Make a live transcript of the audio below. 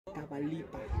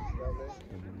Atabalipa.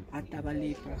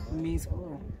 Atabalipa means,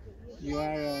 oh, you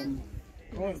are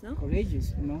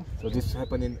courageous, you know. So this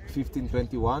happened in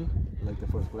 1521, like the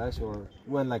first clash, or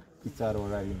when like Pizarro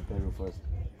arrived in Peru first?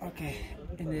 Okay,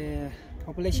 in the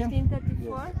population?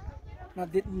 1534?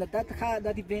 Yes.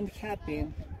 That event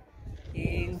happened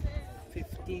in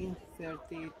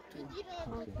 1532.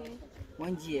 Okay.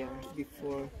 1 year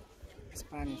before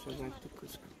Spanish arrived to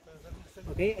Cusco.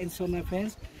 Okay, and so my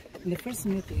friends, in the first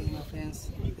meeting, my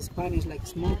friends, the Spanish, like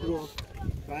small group,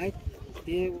 right?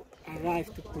 They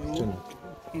arrived to Peru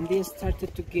and they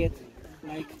started to get,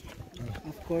 like,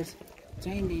 of course,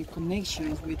 tiny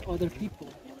connections with other people,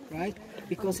 right?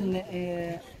 Because in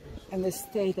the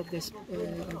state of the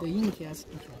Incas,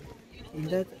 in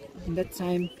that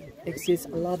time exists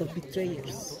a lot of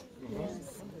betrayers.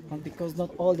 Yes. Because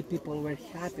not all the people were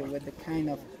happy with the kind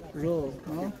of rule,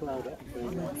 no?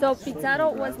 So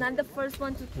Pizarro was not the first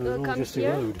one to come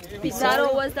here?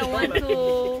 Pizarro was the one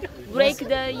to break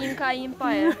the Inca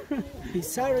Empire.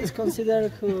 Pizarro is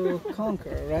considered to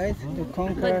conquer, right? To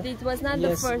conquer. But it was not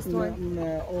the first one.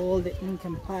 All the Inca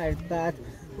Empire, but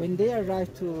when they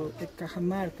arrived to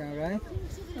Cajamarca, right?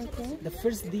 Okay. The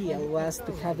first deal was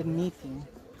to have a meeting,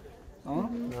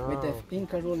 with the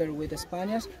Inca ruler, with the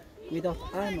Spaniards, without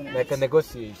armaments. Like a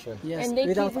negotiation. Yes, And they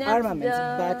without kidnapped armaments,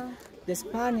 but the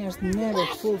Spaniards never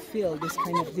fulfilled this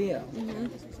kind of deal.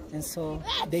 And so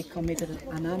they committed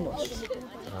an ambush.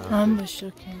 Ambush,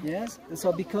 okay. Yes, and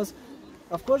so because,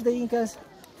 of course, the Incas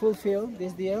fulfilled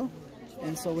this deal,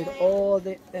 and so with all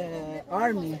the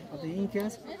army of the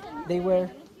Incas, they were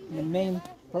in the main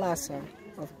plaza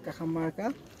of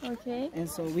Cajamarca, Okay. and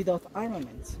so without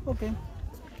armaments, okay,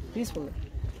 peacefully.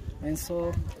 And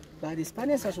so, but the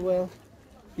Spaniards as well,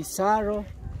 Pizarro,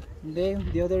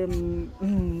 then the other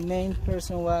main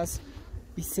person was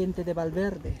Vicente de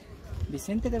Valverde.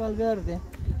 Vicente de Valverde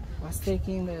was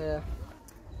taking the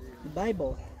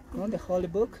Bible, the Holy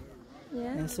Book,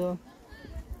 Yeah. and so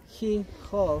he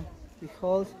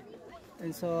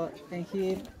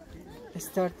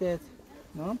started,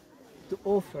 to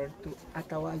offer to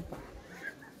Atahualpa,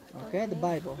 okay, the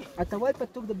Bible. Atahualpa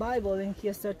took the Bible and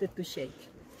he started to shake.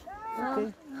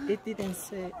 Okay, it didn't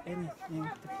say anything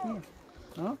to him,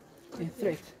 no, in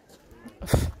threat.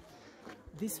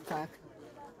 This fact,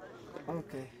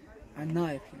 okay,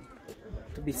 annoyed him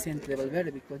to Vicente de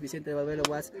Valverde, because Vicente de Valverde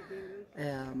was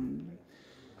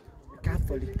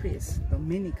Catholic priest,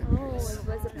 Dominican priest. It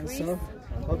was a And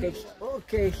priest? so,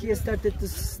 okay, he started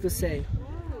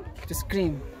to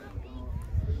scream,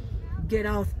 "Get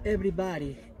out,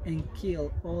 everybody, and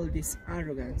kill all these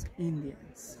arrogant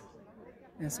Indians."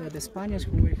 And so the Spaniards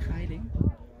who were hiding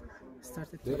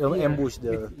started to ambush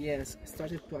the...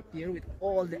 started to appear with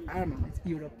all the armaments,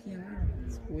 European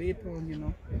armaments,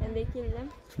 weapons, And they killed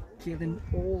them? kill them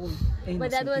all.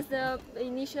 But that innocent was people. the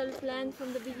initial plan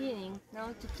from the beginning,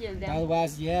 no? To kill them. That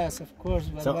was, yes, of course,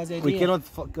 that So was the we idea.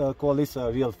 cannot call this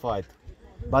a real fight.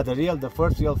 But the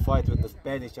first real fight when the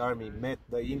Spanish army met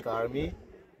the Inca army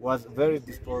was very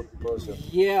disproportionate.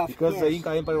 Yeah, of because course. the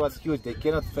Inca Empire was huge, they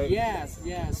cannot face. Yes,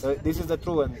 yes. So this is the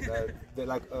true one. They're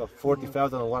like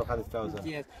 40,000 or 100,000.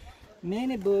 Yes.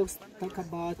 Many books talk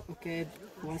about, okay,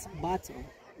 was battle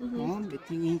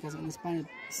between Incas and the Spaniards.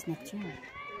 It's not true.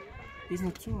 It's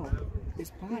not true. The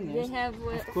Spaniards, They have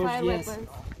of course, fire yes. weapons.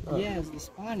 Yes, the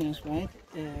Spaniards, right?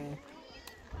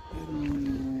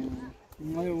 In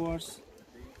other words,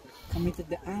 committed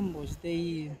the ambush.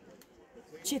 They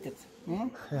cheated.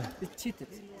 They cheated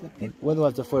the people. When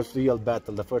was the first real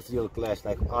battle, the first real clash,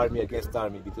 like army against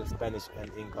army between Spanish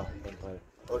and Inca Empire?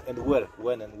 And where?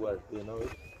 When and where? Do you know it?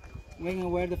 When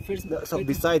and where the first... So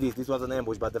besides this was an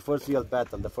ambush, but the first real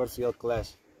battle, the first real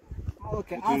clash.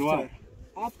 Okay, after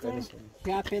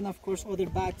happened, of course, other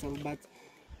battle, but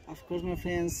of course, my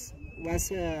friends,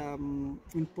 was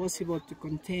impossible to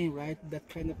contain, right? That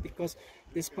kind of, because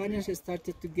the Spaniards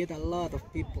started to get a lot of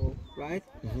people, right?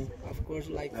 Of course,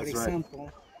 like for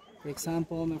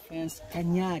example, my friends,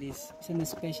 Cañaris is a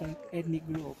special ethnic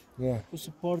group who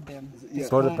support them.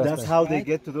 That's how they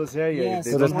get to those areas. Yes.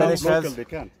 If So they the don't have Spanish local, they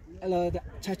can't. The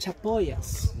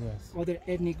Chachapoyas, other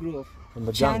ethnic group. From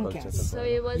the jungle. Chancas. So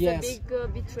it was Yes. a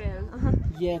big betrayal.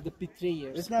 Yeah, the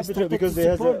betrayers. It's not started because to they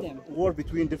have support a them. war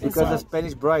between different Because the tribes.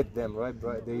 Spanish bribed them, right?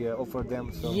 They offered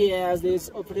them. So. Yes, they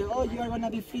offered, oh, you are gonna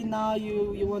be free now.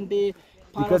 You won't be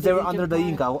part Because of they the were under the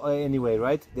Empire. Inca anyway,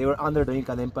 right? They were under the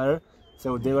Incan Empire,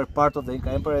 so they were part of the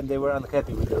Inca Empire and they were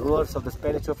unhappy with the rulers, so the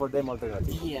Spanish offered them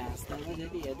alternative. Yes, that was the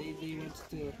idea. They wanted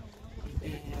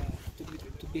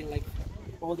to be like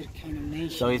other kind of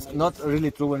nation. So it's not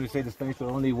really true when we say the Spanish were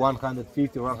only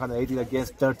 150 or 180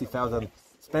 against 30,000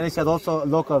 Spanish had also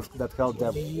locals that helped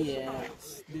them.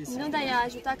 Yes. This, Nu, dar i-a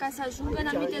ajutat ca să ajungă în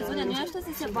anumite zone, nu i-a ajutat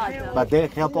să se bată. But they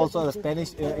helped also the Spanish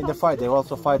in the fight. They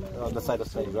also fight on the side of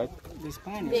Spanish, right? the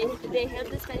Spanish They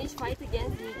helped the Spanish fight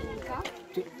against the Inca.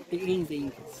 against the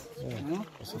Incas. You know?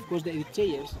 Of course, the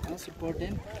Eritreans support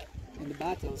them in the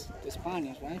battles, the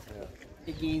Spanish, right?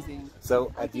 Against them.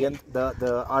 So at the end,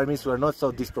 the armies were not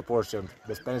so disproportioned.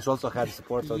 The Spanish also had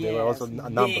support, so they were also a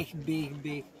number.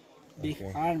 Big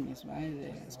armies, right?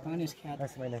 The Spanish had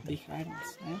big armies.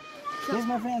 Yes,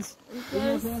 my friends.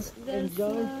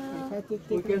 Enjoy. Try to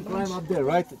We take can climb up there,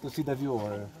 right, to see the view,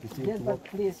 or to see. Yes, but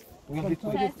please, We'll be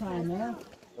control your time, yeah?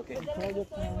 Okay. Control your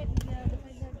time.